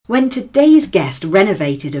When today's guest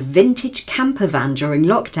renovated a vintage camper van during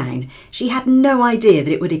lockdown, she had no idea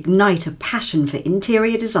that it would ignite a passion for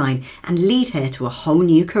interior design and lead her to a whole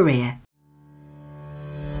new career.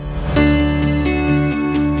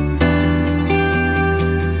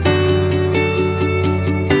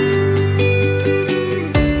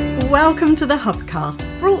 Welcome to the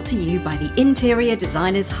Hubcast, brought to you by the Interior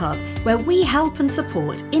Designers Hub, where we help and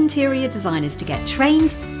support interior designers to get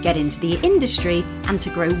trained, get into the industry, and to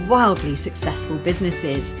grow wildly successful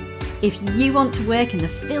businesses. If you want to work in the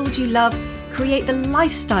field you love, create the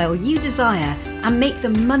lifestyle you desire, and make the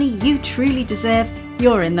money you truly deserve,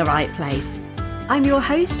 you're in the right place. I'm your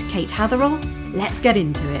host, Kate Hatherall. Let's get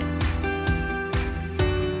into it.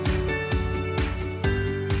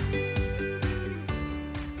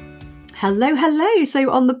 Hello.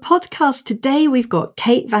 So on the podcast today, we've got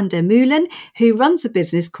Kate van der Meulen, who runs a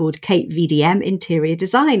business called Kate VDM Interior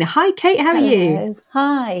Design. Hi, Kate. How are you?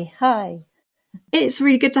 Hi. It's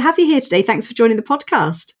really good to have you here today. Thanks for joining the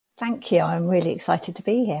podcast. Thank you. I'm really excited to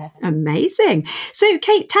be here. Amazing. So,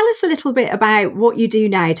 Kate, tell us a little bit about what you do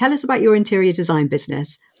now. Tell us about your interior design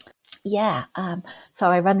business. Yeah.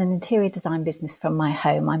 So I run an interior design business from my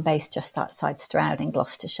home. I'm based just outside Stroud in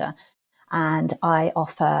Gloucestershire. And I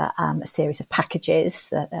offer a series of packages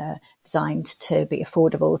that are designed to be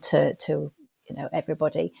affordable to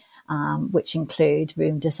everybody, which include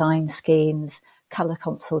room design schemes, colour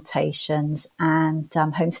consultations, and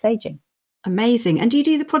home staging. Amazing. And do you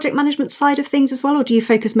do the project management side of things as well, or do you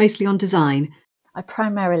focus mostly on design? I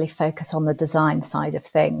primarily focus on the design side of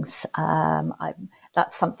things.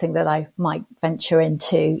 That's something that I might venture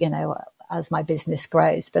into, as my business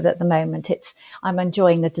grows. But at the moment, I'm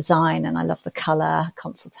enjoying the design and I love the colour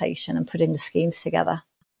consultation and putting the schemes together.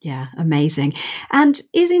 Yeah, amazing. And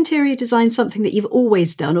is interior design something that you've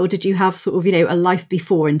always done, or did you have sort of, a life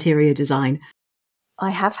before interior design?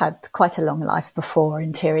 I have had quite a long life before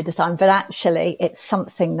interior design, but actually it's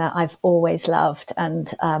something that I've always loved. And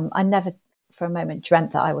I never for a moment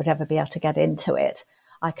dreamt that I would ever be able to get into it.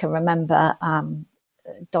 I can remember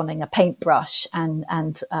donning a paintbrush and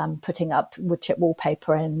putting up wood chip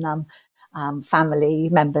wallpaper in family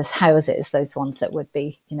members' houses, those ones that would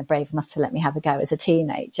be brave enough to let me have a go as a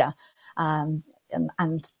teenager, and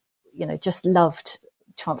just loved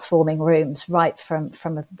transforming rooms right from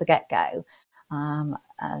the get-go,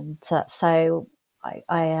 so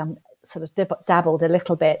I sort of dabbled a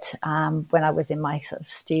little bit when I was in my sort of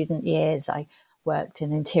student years. I worked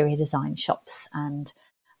in interior design shops and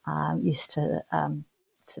used to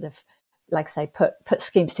sort of, like I say, put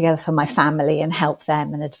schemes together for my family and help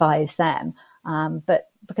them and advise them. But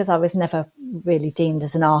because I was never really deemed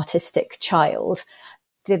as an artistic child,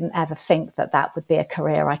 didn't ever think that would be a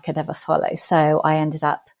career I could ever follow. So I ended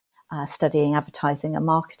up studying advertising and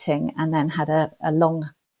marketing, and then had a long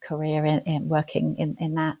career in working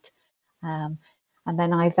in that. And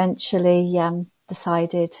then I eventually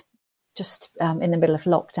decided, just in the middle of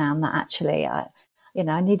lockdown, that actually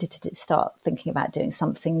I needed to start thinking about doing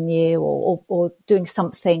something new or doing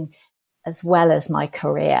something as well as my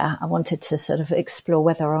career. I wanted to sort of explore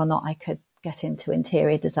whether or not I could get into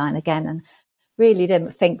interior design again, and really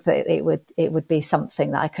didn't think that it would be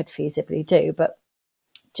something that I could feasibly do, but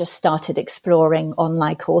just started exploring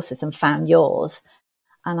online courses and found yours.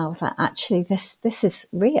 And I was like, actually, this is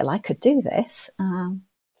real. I could do this.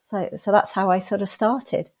 So that's how I sort of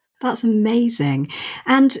started. That's amazing.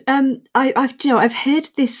 And I've heard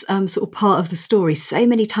this sort of part of the story so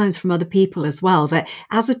many times from other people as well, that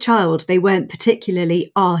as a child, they weren't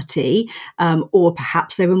particularly arty, or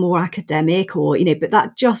perhaps they were more academic, or, but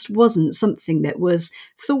that just wasn't something that was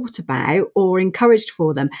thought about or encouraged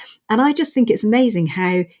for them. And I just think it's amazing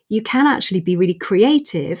how you can actually be really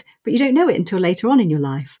creative, but you don't know it until later on in your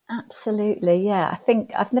life. Absolutely. Yeah. I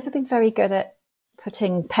think I've never been very good at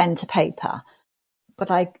putting pen to paper,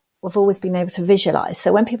 but I've always been able to visualize.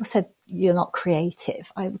 So when people said you're not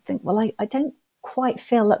creative, I would think, well, I don't quite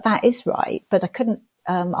feel that is right, but I couldn't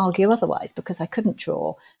argue otherwise, because I couldn't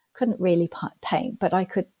draw, couldn't really paint, but I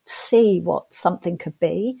could see what something could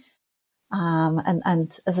be.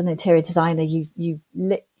 And as an interior designer, you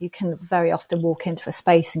can very often walk into a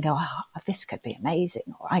space and go, oh, this could be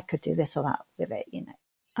amazing, or I could do this or that with it,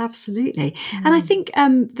 Absolutely. And I think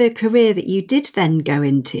the career that you did then go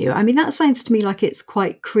into, I mean, that sounds to me like it's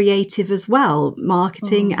quite creative as well,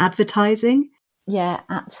 marketing, advertising. Yeah,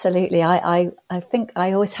 absolutely. I think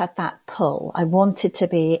I always had that pull. I wanted to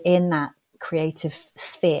be in that creative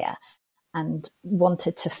sphere and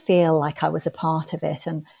wanted to feel like I was a part of it.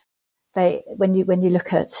 And when you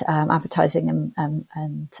look at advertising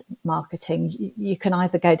and marketing, you can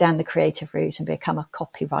either go down the creative route and become a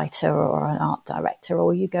copywriter or an art director,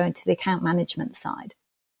 or you go into the account management side.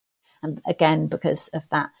 And again, because of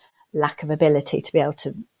that lack of ability to be able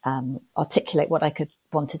to articulate what I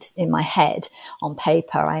wanted in my head on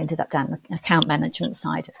paper, I ended up down the account management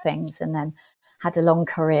side of things, and then had a long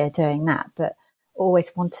career doing that, but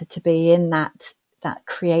always wanted to be in that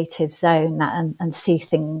creative zone and see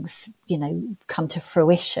things, come to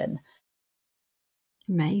fruition.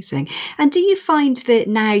 Amazing. And do you find that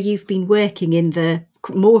now you've been working in the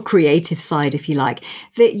more creative side, if you like,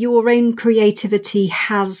 that your own creativity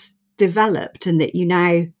has developed and that you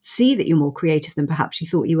now see that you're more creative than perhaps you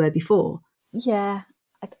thought you were before? Yeah,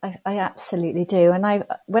 I absolutely do. And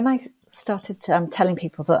when I started telling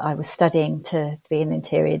people that I was studying to be an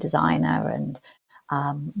interior designer and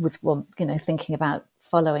was thinking about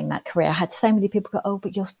following that career, I had so many people go, "Oh,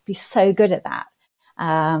 but you'll be so good at that."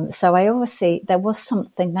 So there was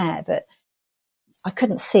something there, but I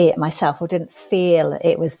couldn't see it myself or didn't feel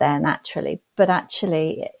it was there naturally. But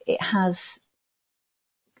actually, it has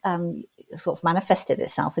sort of manifested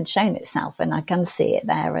itself and shown itself, and I can see it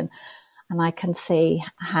there, and I can see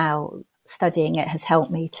how studying it has helped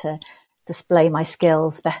me to display my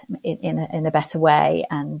skills in a better way,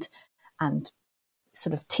 and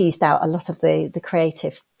sort of teased out a lot of the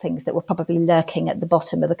creative things that were probably lurking at the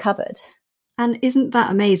bottom of the cupboard. And isn't that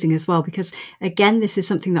amazing as well? Because again, this is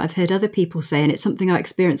something that I've heard other people say, and it's something I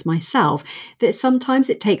experienced myself, that sometimes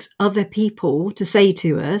it takes other people to say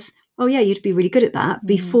to us, "Oh yeah, you'd be really good at that,"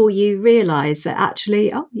 before you realise that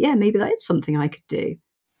actually, oh yeah, maybe that is something I could do.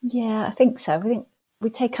 Yeah, I think so. I think we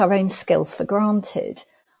take our own skills for granted.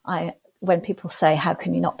 When people say, "How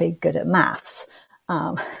can you not be good at maths?"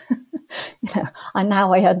 I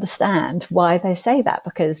understand why they say that,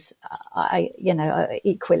 because I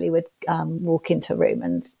equally would walk into a room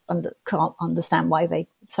and can't understand why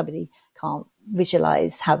somebody can't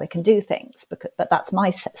visualize how they can do things, but that's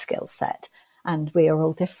my skill set, and we are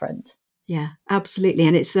all different. Yeah, absolutely.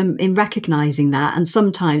 And it's in recognising that. And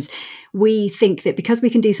sometimes we think that because we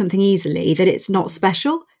can do something easily, that it's not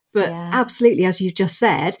special. But absolutely, as you just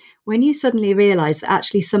said, when you suddenly realise that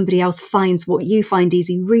actually somebody else finds what you find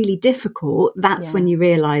easy really difficult, that's when you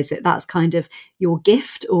realise that that's kind of your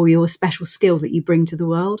gift or your special skill that you bring to the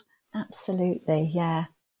world. Absolutely, yeah.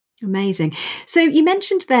 Amazing. So you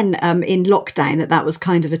mentioned then in lockdown that was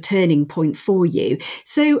kind of a turning point for you.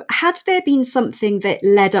 So had there been something that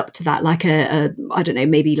led up to that, like I don't know,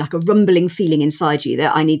 maybe like a rumbling feeling inside you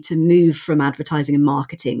that I need to move from advertising and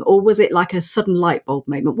marketing? Or was it like a sudden light bulb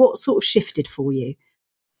moment? What sort of shifted for you?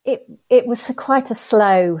 It was quite a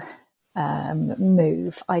slow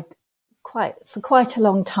move. For quite a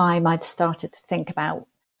long time, I'd started to think about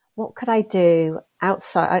what could I do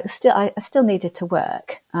outside. I still needed to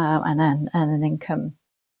work and earn an income,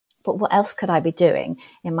 but what else could I be doing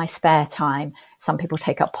in my spare time? Some people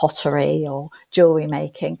take up pottery or jewelry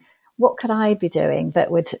making. What could I be doing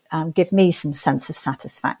that would give me some sense of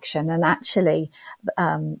satisfaction? And actually,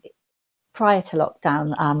 prior to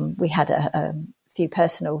lockdown, we had a few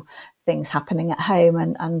personal things happening at home,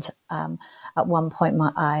 and at one point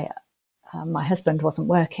my husband wasn't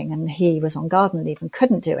working and he was on garden leave and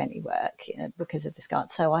couldn't do any work because of this garden.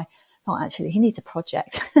 So I thought, actually, he needs a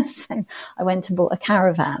project. So I went and bought a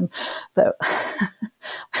caravan.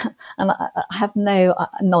 And I have no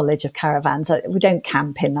knowledge of caravans. We don't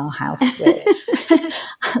camp in our house.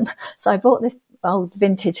 So I bought this old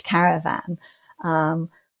vintage caravan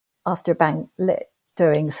after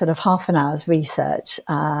doing sort of half an hour's research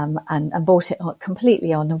and bought it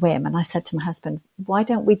completely on a whim. And I said to my husband, "Why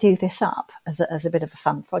don't we do this up as a bit of a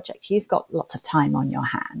fun project? You've got lots of time on your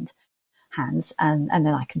hands, and then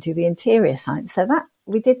I can do the interior side." So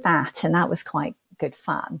we did that, and that was quite good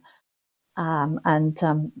fun.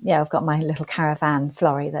 I've got my little caravan,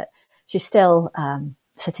 Florrie, that she's still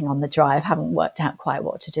sitting on the drive. Haven't worked out quite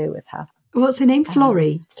what to do with her. What's her name?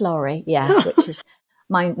 Florrie? Florrie, yeah, which is...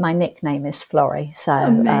 My nickname is Florrie, so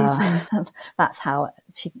that's how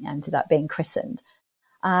she ended up being christened.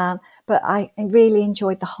 But I really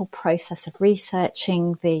enjoyed the whole process of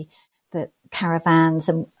researching the caravans,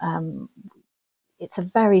 and it's a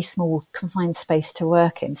very small confined space to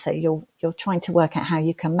work in. So you're trying to work out how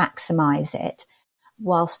you can maximise it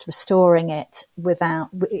whilst restoring it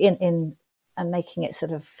and making it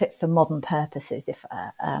sort of fit for modern purposes. If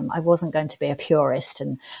I wasn't going to be a purist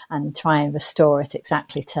and try and restore it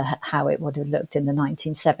exactly to how it would have looked in the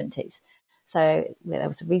 1970s. So there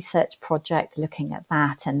was a research project looking at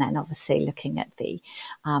that, and then obviously looking at the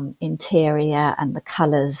interior and the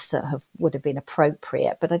colours that would have been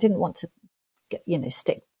appropriate. But I didn't want to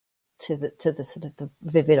stick to the sort of the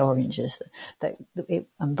vivid oranges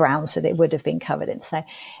and browns that it would have been covered in. So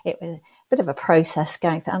it was a bit of a process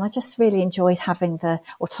going through, and I just really enjoyed having the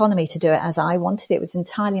autonomy to do it as I wanted. It was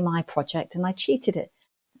entirely my project, and I treated it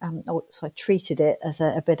as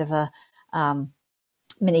a bit of a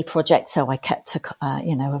mini project. So I kept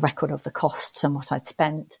a record of the costs and what I'd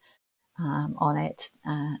spent on it,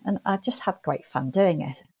 and I just had great fun doing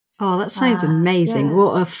it. Oh, that sounds amazing. Yeah.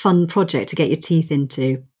 What a fun project to get your teeth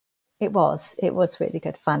into. It was really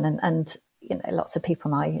good fun. And lots of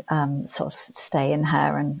people and I sort of stay in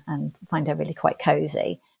her and find her really quite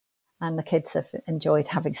cozy. And the kids have enjoyed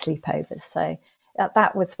having sleepovers. So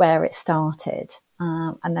that was where it started.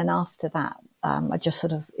 And then after that, I just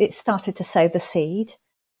it started to sow the seed.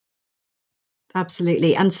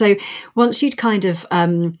 Absolutely. And so once you'd kind of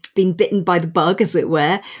been bitten by the bug, as it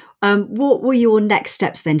were, what were your next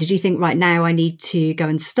steps then? Did you think, right now I need to go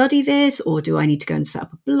and study this, or do I need to go and set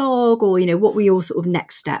up a blog, or, what were your sort of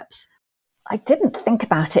next steps? I didn't think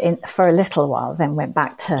about it for a little while, then went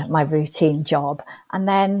back to my routine job, and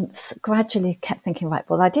then gradually kept thinking, right,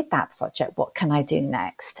 well, I did that project. What can I do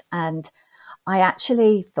next? And I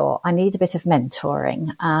actually thought I need a bit of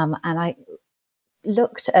mentoring. And I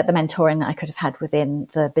looked at the mentoring I could have had within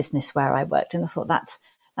the business where I worked, and I thought that's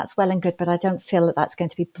well and good, but I don't feel that that's going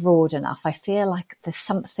to be broad enough. I feel like there's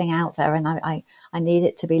something out there, and I need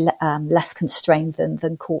it to be less constrained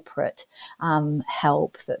than corporate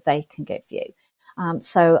help that they can give you.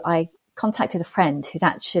 So I contacted a friend who'd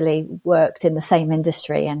actually worked in the same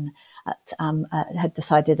industry and had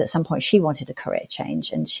decided at some point she wanted a career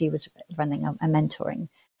change, and she was running a mentoring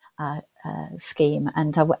scheme,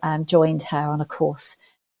 and I joined her on a course.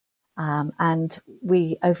 And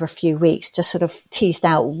we, over a few weeks, just sort of teased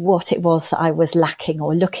out what it was that I was lacking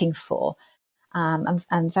or looking for.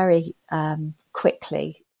 And very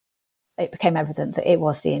quickly, it became evident that it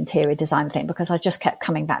was the interior design thing, because I just kept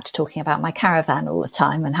coming back to talking about my caravan all the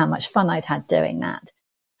time and how much fun I'd had doing that.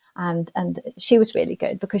 And she was really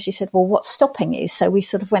good, because she said, well, what's stopping you? So we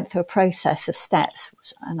sort of went through a process of steps,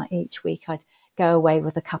 and each week I'd go away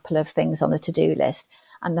with a couple of things on the to-do list.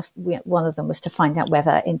 And one of them was to find out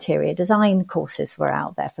whether interior design courses were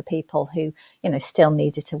out there for people who, still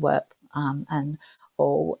needed to work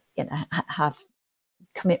or have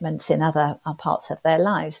commitments in other parts of their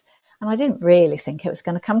lives. And I didn't really think it was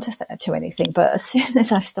going to come to anything. But as soon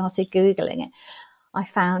as I started Googling it, I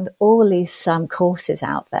found all these courses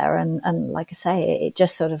out there. And like I say, it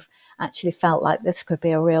just sort of actually felt like this could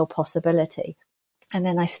be a real possibility. And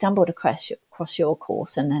then I stumbled across your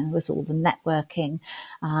course, and then there was all the networking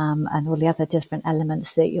and all the other different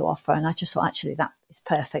elements that you offer. And I just thought, actually, that is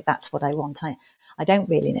perfect. That's what I want. I don't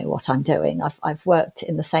really know what I'm doing. I've worked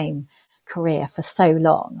in the same career for so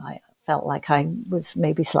long. I felt like I was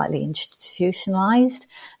maybe slightly institutionalized,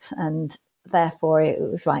 and therefore it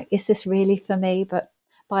was like, is this really for me? But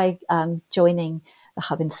by joining the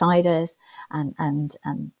Hub Insiders and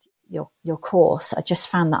your course, I just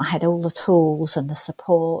found that I had all the tools and the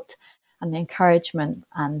support and the encouragement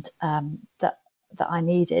and that I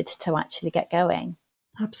needed to actually get going.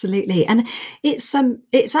 Absolutely. And it's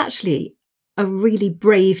actually a really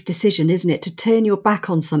brave decision, isn't it, to turn your back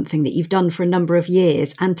on something that you've done for a number of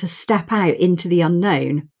years and to step out into the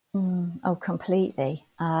unknown. Oh, completely.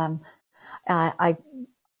 I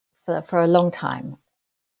for a long time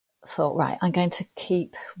thought, right, I'm going to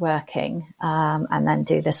keep working and then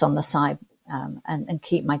do this on the side and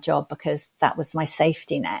keep my job, because that was my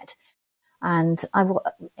safety net. And I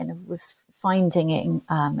was finding it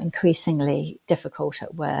increasingly difficult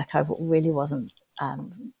at work. I really wasn't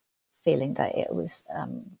feeling that it was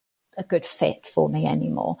a good fit for me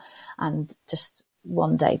anymore. And just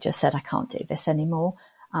one day just said, I can't do this anymore.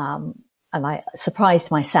 And I surprised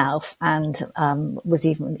myself, and was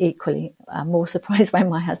even equally more surprised when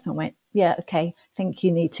my husband went, yeah, okay, I think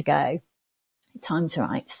you need to go. Time's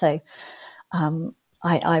right. So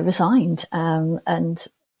I resigned, and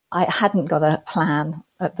I hadn't got a plan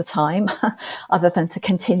at the time other than to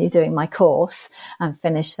continue doing my course and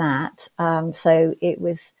finish that. So it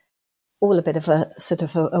was all a bit of a sort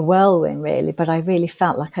of a whirlwind, really, but I really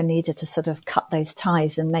felt like I needed to sort of cut those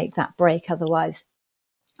ties and make that break. Otherwise,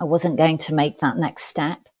 I wasn't going to make that next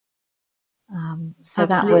step. So Absolutely.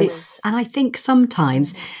 That was... And I think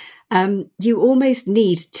sometimes you almost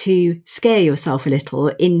need to scare yourself a little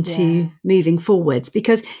into moving forwards,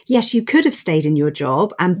 because yes, you could have stayed in your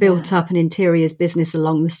job and built up an interiors business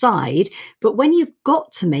along the side, but when you've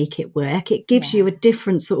got to make it work, it gives you a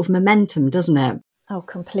different sort of momentum, doesn't it? Oh,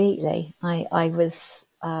 completely. I was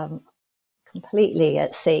completely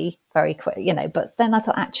at sea very quick, but then I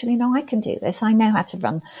thought, actually, no, I can do this. I know how to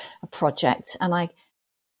run a project, and I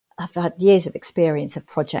I've had years of experience of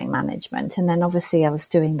project management, and then obviously I was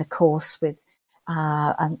doing the course with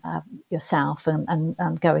yourself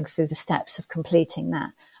and going through the steps of completing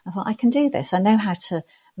that. I thought, I can do this. I know how to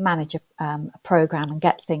manage a program and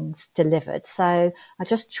get things delivered. So I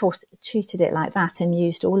just treated it like that and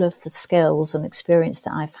used all of the skills and experience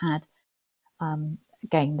that I've had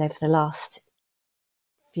gained over the last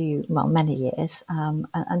many years,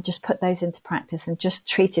 and just put those into practice and just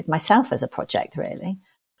treated myself as a project, really.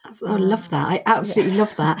 I love that. I absolutely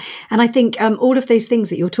love that. And I think all of those things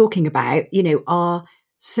that you're talking about, are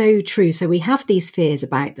so true. So we have these fears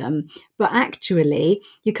about them, but actually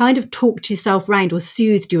you kind of talked yourself round or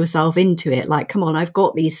soothed yourself into it. Like, come on, I've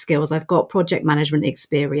got these skills. I've got project management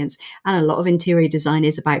experience, and a lot of interior design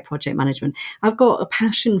is about project management. I've got a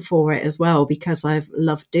passion for it as well because I've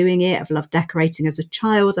loved doing it. I've loved decorating as a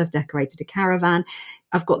child. I've decorated a caravan.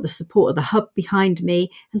 I've got the support of the hub behind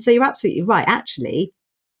me. And so you're absolutely right. Actually,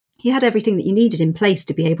 you had everything that you needed in place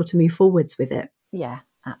to be able to move forwards with it. Yeah,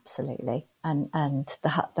 absolutely. And the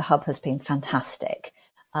hub has been fantastic.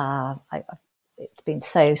 It's been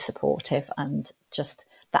so supportive, and just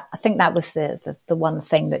that, I think that was the one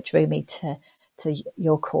thing that drew me to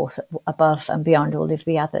your course above and beyond all of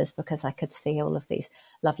the others, because I could see all of these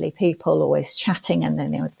lovely people always chatting and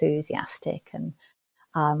then enthusiastic. And,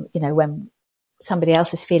 when somebody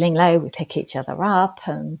else is feeling low, we pick each other up,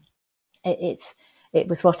 and it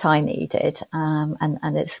was what I needed,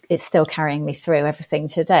 and it's still carrying me through everything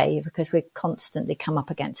today, because we constantly come up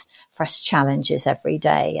against fresh challenges every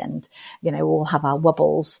day, and all have our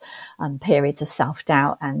wobbles and periods of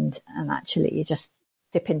self-doubt, and actually you just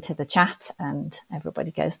dip into the chat and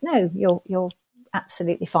everybody goes, no, you're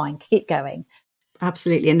absolutely fine, keep going.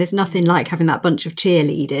 Absolutely. And there's nothing like having that bunch of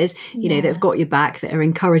cheerleaders, that have got your back, that are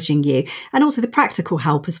encouraging you. And also the practical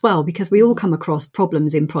help as well, because we all come across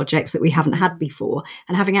problems in projects that we haven't had before.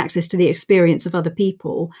 And having access to the experience of other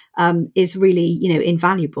people is really,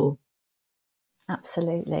 invaluable.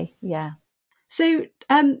 Absolutely. Yeah. So,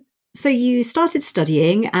 so you started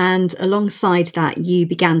studying, and alongside that, you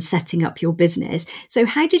began setting up your business. So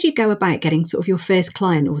how did you go about getting sort of your first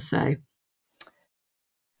client or so?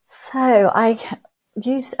 So I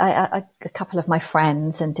used a couple of my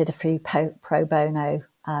friends and did a few pro bono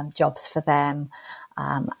jobs for them,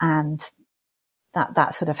 and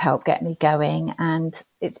that sort of helped get me going. And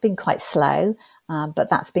it's been quite slow, but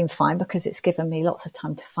that's been fine because it's given me lots of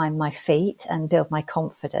time to find my feet and build my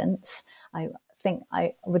confidence. I think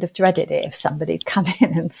I would have dreaded it if somebody'd come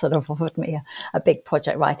in and sort of offered me a big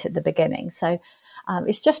project right at the beginning. So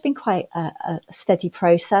it's just been quite a steady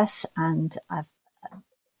process, and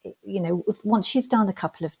once you've done a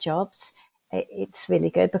couple of jobs, it's really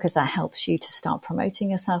good because that helps you to start promoting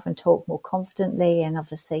yourself and talk more confidently. And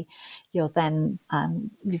obviously you're then,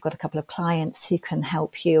 you've got a couple of clients who can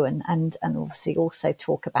help you and obviously also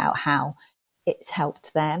talk about how it's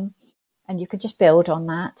helped them, and you can just build on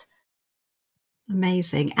that.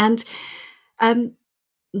 Amazing. And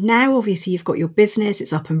now, obviously, you've got your business,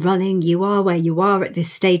 it's up and running. You are where you are at this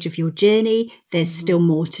stage of your journey. There's still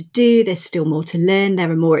more to do. There's still more to learn. There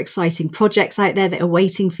are more exciting projects out there that are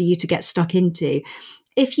waiting for you to get stuck into.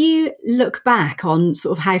 If you look back on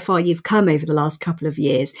sort of how far you've come over the last couple of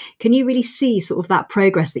years, can you really see sort of that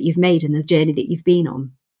progress that you've made in the journey that you've been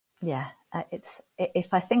on? Yeah,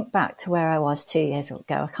 if I think back to where I was 2 years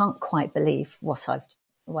ago, I can't quite believe what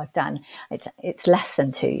I've done. It's less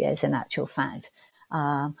than 2 years in actual fact.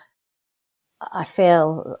 I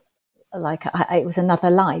feel like it was another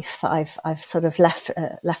life that I've sort of left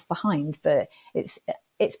behind, but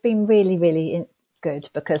it's been really, really good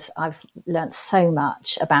because I've learnt so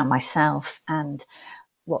much about myself and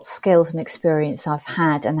what skills and experience I've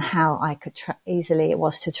had, and how I could easily it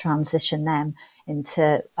was to transition them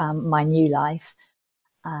into my new life.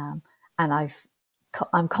 And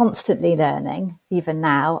I'm constantly learning even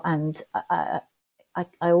now, and I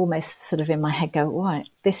almost sort of in my head go, right,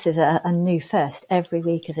 this is a new first. Every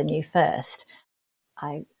week is a new first.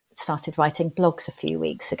 I started writing blogs a few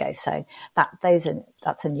weeks ago, so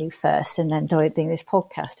that's a new first. And then doing this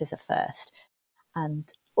podcast is a first. And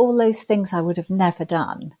all those things I would have never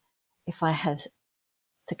done if I had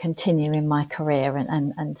to continue in my career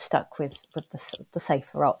and stuck with the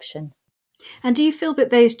safer option. And do you feel that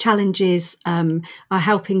those challenges are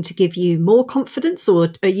helping to give you more confidence, or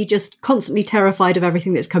are you just constantly terrified of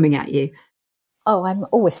everything that's coming at you? Oh, I'm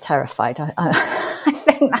always terrified. I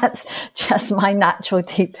think that's just my natural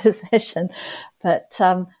disposition. But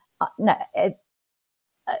no,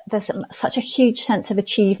 there's such a huge sense of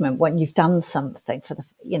achievement when you've done something for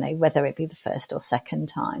whether it be the first or second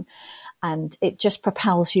time, and it just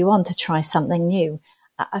propels you on to try something new.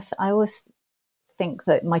 I always think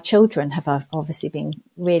that my children have obviously been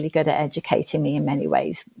really good at educating me in many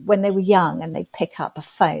ways. When they were young and they'd pick up a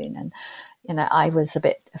phone, and, you know, I was a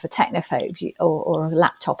bit of a technophobe, or a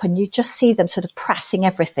laptop, and you just see them sort of pressing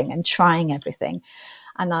everything and trying everything.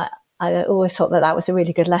 And I always thought that was a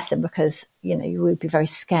really good lesson, because, you know, you would be very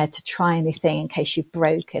scared to try anything in case you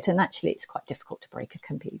broke it. And actually, it's quite difficult to break a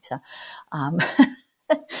computer.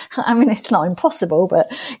 I mean, it's not impossible,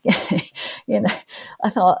 but, you know, I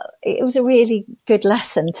thought it was a really good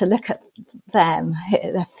lesson to look at them.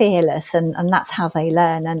 They're fearless, and that's how they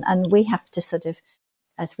learn. And we have to sort of,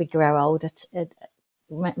 as we grow older,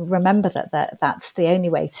 remember that's the only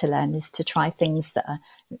way to learn, is to try things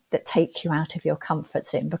that take you out of your comfort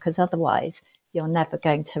zone, because otherwise you're never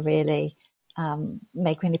going to really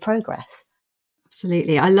make any progress.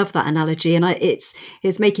 Absolutely. I love that analogy. And it's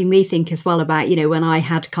making me think as well about, you know, when I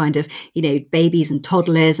had kind of, you know, babies and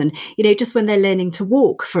toddlers, and, you know, just when they're learning to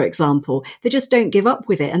walk, for example, they just don't give up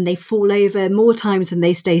with it, and they fall over more times than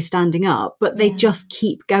they stay standing up, but they just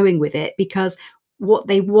keep going with it, because what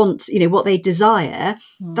they want, you know, what they desire,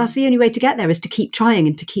 that's the only way to get there, is to keep trying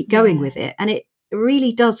and to keep going with it. And it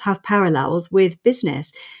really does have parallels with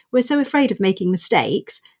business. We're so afraid of making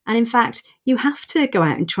mistakes. And in fact, you have to go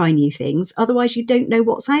out and try new things. Otherwise, you don't know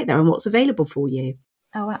what's out there and what's available for you.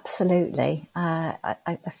 Oh, absolutely.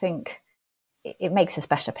 I think it makes us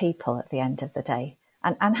better people at the end of the day,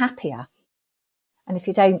 and happier. And if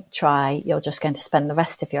you don't try, you're just going to spend the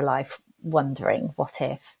rest of your life wondering, what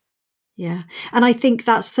if? Yeah. And I think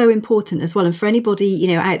that's so important as well. And for anybody, you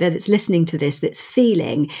know, out there that's listening to this, that's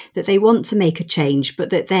feeling that they want to make a change, but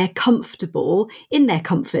that they're comfortable in their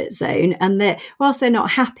comfort zone, and that whilst they're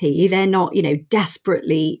not happy, they're not, you know,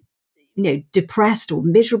 desperately, you know, depressed or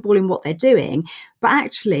miserable in what they're doing. But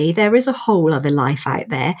actually, there is a whole other life out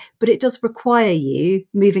there, but it does require you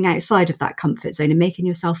moving outside of that comfort zone and making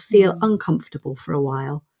yourself feel uncomfortable for a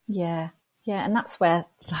while. Yeah. Yeah. And that's where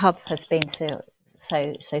the hub has been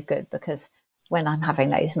so good, because when I'm having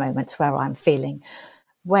those moments where I'm feeling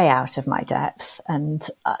way out of my depth, and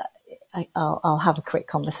I'll have a quick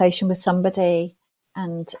conversation with somebody,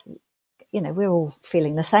 and, you know, we're all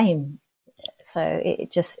feeling the same. So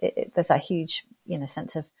there's a huge, you know,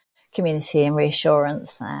 sense of community and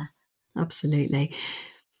reassurance there. Absolutely.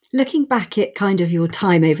 Looking back at kind of your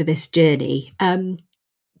time over this journey,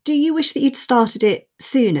 do you wish that you'd started it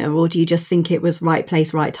sooner, or do you just think it was right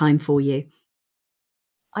place, right time for you?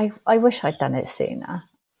 I wish I'd done it sooner.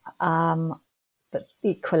 But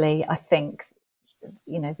equally, I think,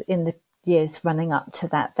 you know, in the years running up to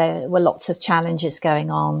that, there were lots of challenges going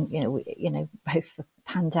on, you know, both the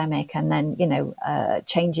pandemic and then, you know,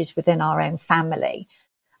 changes within our own family.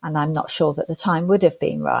 And I'm not sure that the time would have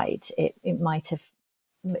been right. It might have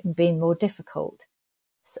been more difficult.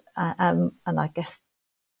 And I guess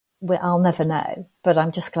I'll never know, but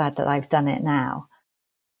I'm just glad that I've done it now.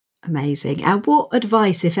 Amazing. And what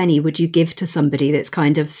advice, if any, would you give to somebody that's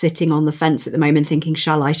kind of sitting on the fence at the moment thinking,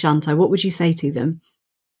 shall I, shan't I? What would you say to them?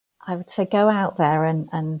 I would say go out there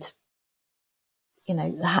and you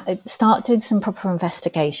know, start doing some proper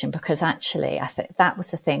investigation, because actually I think that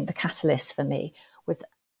was the thing, the catalyst for me was,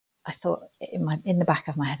 I thought in the back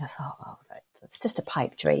of my head, I thought, oh, it's just a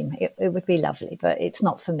pipe dream. It would be lovely, but it's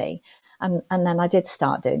not for me. And then I did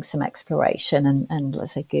start doing some exploration and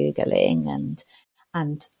let's say Googling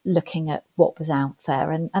and looking at what was out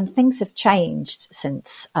there. And things have changed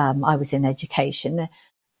since I was in education.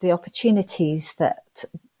 The opportunities that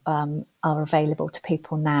are available to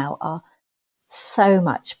people now are so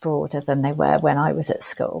much broader than they were when I was at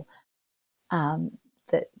school.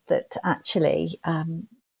 That actually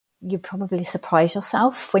you probably surprise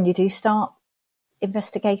yourself when you do start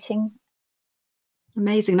investigating.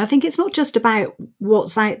 Amazing. And I think it's not just about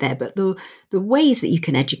what's out there, but the ways that you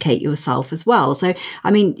can educate yourself as well. So,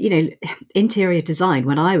 I mean, you know, interior design,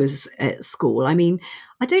 when I was at school, I mean,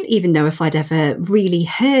 I don't even know if I'd ever really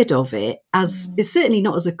heard of it certainly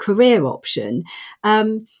not as a career option,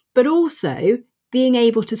 but also being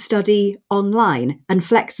able to study online and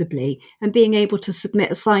flexibly, and being able to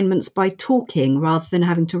submit assignments by talking rather than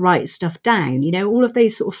having to write stuff down, you know, all of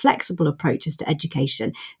those sort of flexible approaches to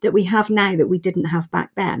education that we have now that we didn't have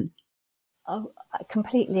back then. Oh, I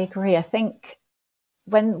completely agree. I think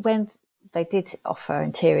when they did offer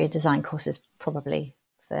interior design courses probably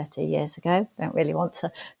 30 years ago, don't really want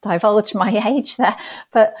to divulge my age there,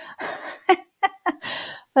 but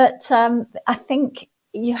I think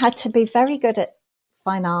you had to be very good at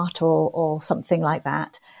fine art or something like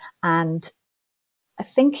that. And I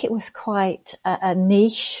think it was quite a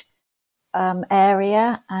niche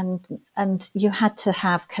area, and you had to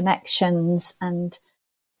have connections, and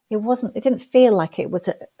it didn't feel like it was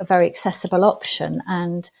a very accessible option.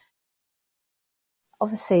 And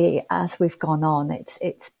obviously, as we've gone on,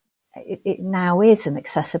 it now is an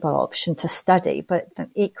accessible option to study, but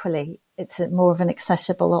equally, it's more of an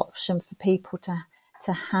accessible option for people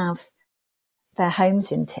to have their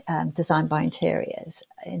homes designed by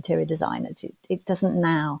interior designers. It doesn't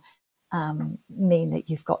now mean that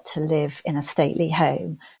you've got to live in a stately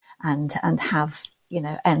home and have,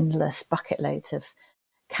 endless bucket loads of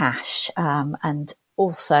cash, and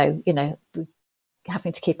also,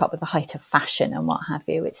 having to keep up with the height of fashion and what have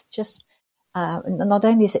you. It's just, not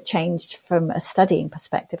only has it changed from a studying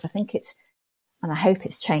perspective, I think and I hope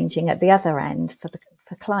it's changing at the other end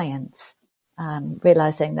for clients,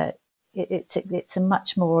 realizing that it's a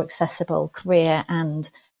much more accessible career and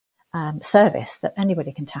service that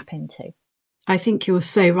anybody can tap into. I think you're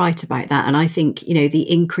so right about that. And I think,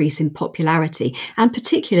 the increase in popularity, and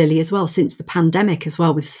particularly as well since the pandemic as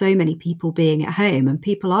well, with so many people being at home, and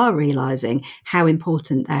people are realizing how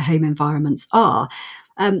important their home environments are.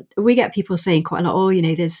 We get people saying quite a lot,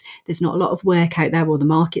 there's not a lot of work out there, or the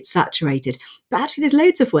market's saturated. But actually, there's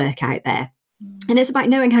loads of work out there. And it's about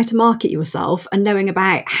knowing how to market yourself and knowing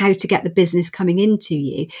about how to get the business coming into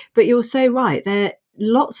you. But you're so right. There are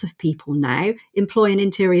lots of people now employ an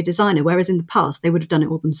interior designer, whereas in the past they would have done it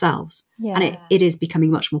all themselves. Yeah. And it is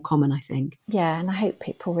becoming much more common, I think. Yeah, and I hope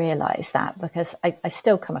people realise that, because I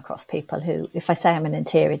still come across people who, if I say I'm an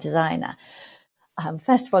interior designer,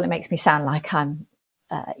 first of all, it makes me sound like I'm,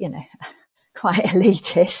 quite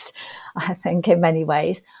elitist, I think, in many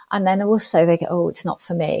ways. And then also they go, oh, it's not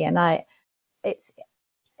for me. And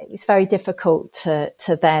it's very difficult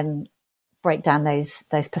to then break down those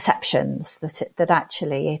perceptions that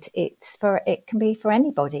actually it can be for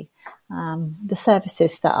anybody. The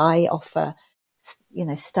services that I offer,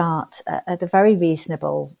 start at a very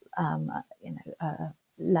reasonable,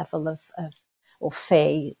 level of or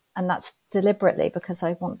fee, and that's deliberately because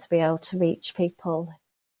I want to be able to reach people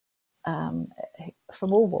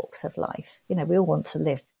from all walks of life. We all want to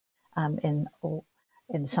live in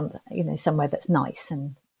somewhere that's nice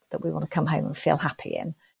and that we want to come home and feel happy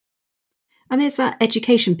in. And there's that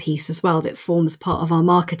education piece as well that forms part of our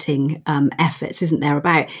marketing efforts, isn't there?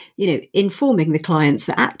 About, informing the clients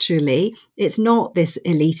that actually it's not this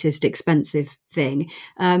elitist, expensive thing.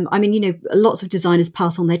 Lots of designers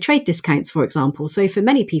pass on their trade discounts, for example. So for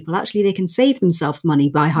many people, actually, they can save themselves money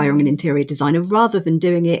by hiring an interior designer rather than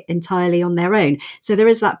doing it entirely on their own. So there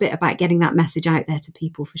is that bit about getting that message out there to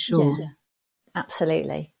people, for sure. Yeah,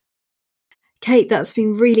 absolutely. Kate, that's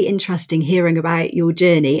been really interesting hearing about your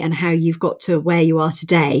journey and how you've got to where you are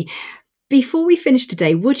today. Before we finish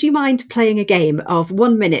today, would you mind playing a game of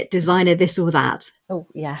 1 minute designer this or that? Oh,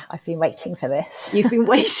 yeah, I've been waiting for this. You've been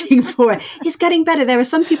waiting for it. It's getting better. There are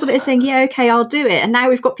some people that are saying, yeah, okay, I'll do it. And now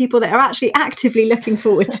we've got people that are actually actively looking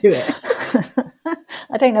forward to it.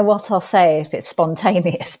 I don't know what I'll say if it's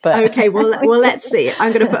spontaneous, but... Okay, well, let's see.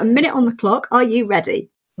 I'm going to put a minute on the clock. Are you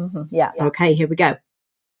ready? Mm-hmm. Yeah. Okay, here we go.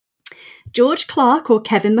 George Clark or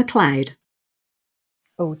Kevin MacLeod?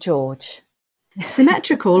 Oh, George.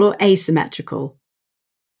 Symmetrical or asymmetrical?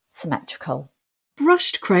 Symmetrical.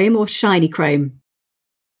 Brushed chrome or shiny chrome?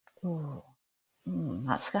 Oh,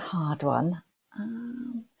 that's a hard one.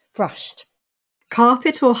 Brushed.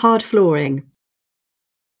 Carpet or hard flooring?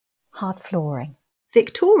 Hard flooring.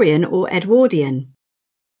 Victorian or Edwardian?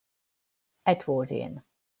 Edwardian.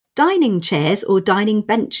 Dining chairs or dining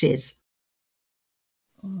benches?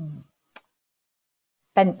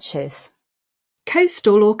 Benches.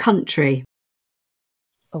 Coastal or country?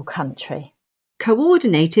 Oh, country.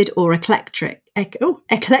 Coordinated or eclectic?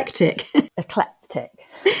 Eclectic. Eclectic.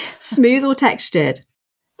 Smooth or textured?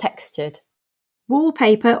 Textured.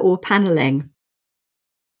 Wallpaper or panelling?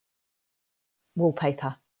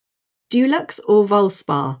 Wallpaper. Dulux or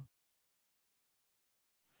Volspar?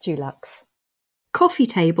 Dulux. Coffee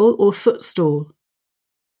table or footstool?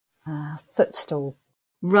 Footstool.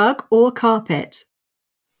 Rug or carpet?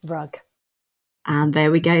 Rug. And there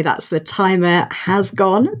we go. That's the timer has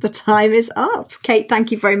gone. The time is up. Kate,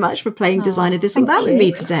 thank you very much for playing Designer This or That with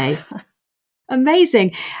me today.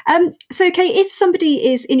 Amazing. So, Kate, if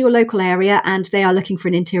somebody is in your local area and they are looking for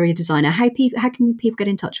an interior designer, how can people get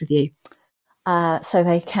in touch with you? So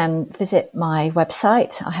they can visit my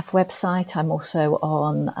website. I have a website. I'm also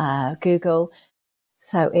on Google.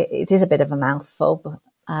 So it is a bit of a mouthful,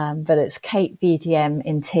 but it's Kate VDM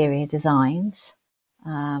Interior Designs.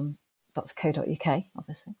 .co.uk,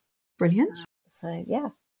 obviously. Brilliant. So, yeah.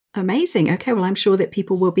 Amazing. Okay, well, I'm sure that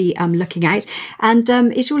people will be looking out. And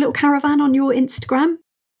is your little caravan on your Instagram?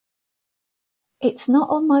 It's not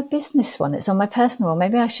on my business one. It's on my personal one.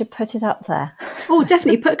 Maybe I should put it up there. Oh,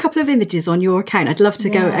 definitely put a couple of images on your account. I'd love to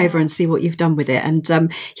go over and see what you've done with it. And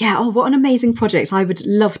what an amazing project. I would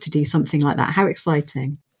love to do something like that. How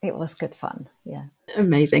exciting. It was good fun. Yeah.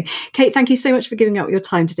 Amazing. Kate, thank you so much for giving up your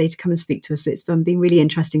time today to come and speak to us. It's been really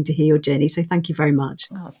interesting to hear your journey. So thank you very much.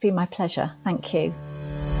 Oh, it's been my pleasure. Thank you.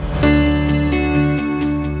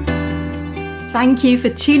 Thank you for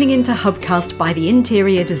tuning into Hubcast by the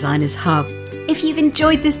Interior Designers Hub. If you've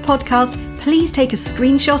enjoyed this podcast, please take a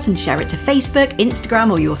screenshot and share it to Facebook, Instagram,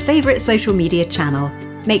 or your favourite social media channel.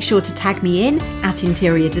 Make sure to tag me in at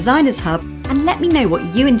Interior Designers Hub and let me know what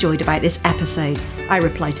you enjoyed about this episode. I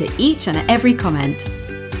reply to each and every comment.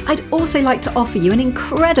 I'd also like to offer you an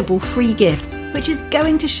incredible free gift, which is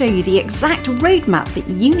going to show you the exact roadmap that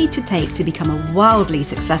you need to take to become a wildly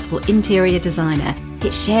successful interior designer.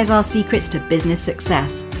 It shares our secrets to business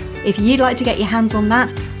success. If you'd like to get your hands on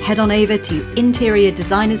that, head on over to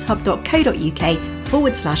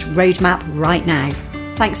interiordesignershub.co.uk/roadmap right now.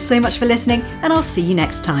 Thanks so much for listening, and I'll see you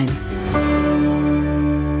next time.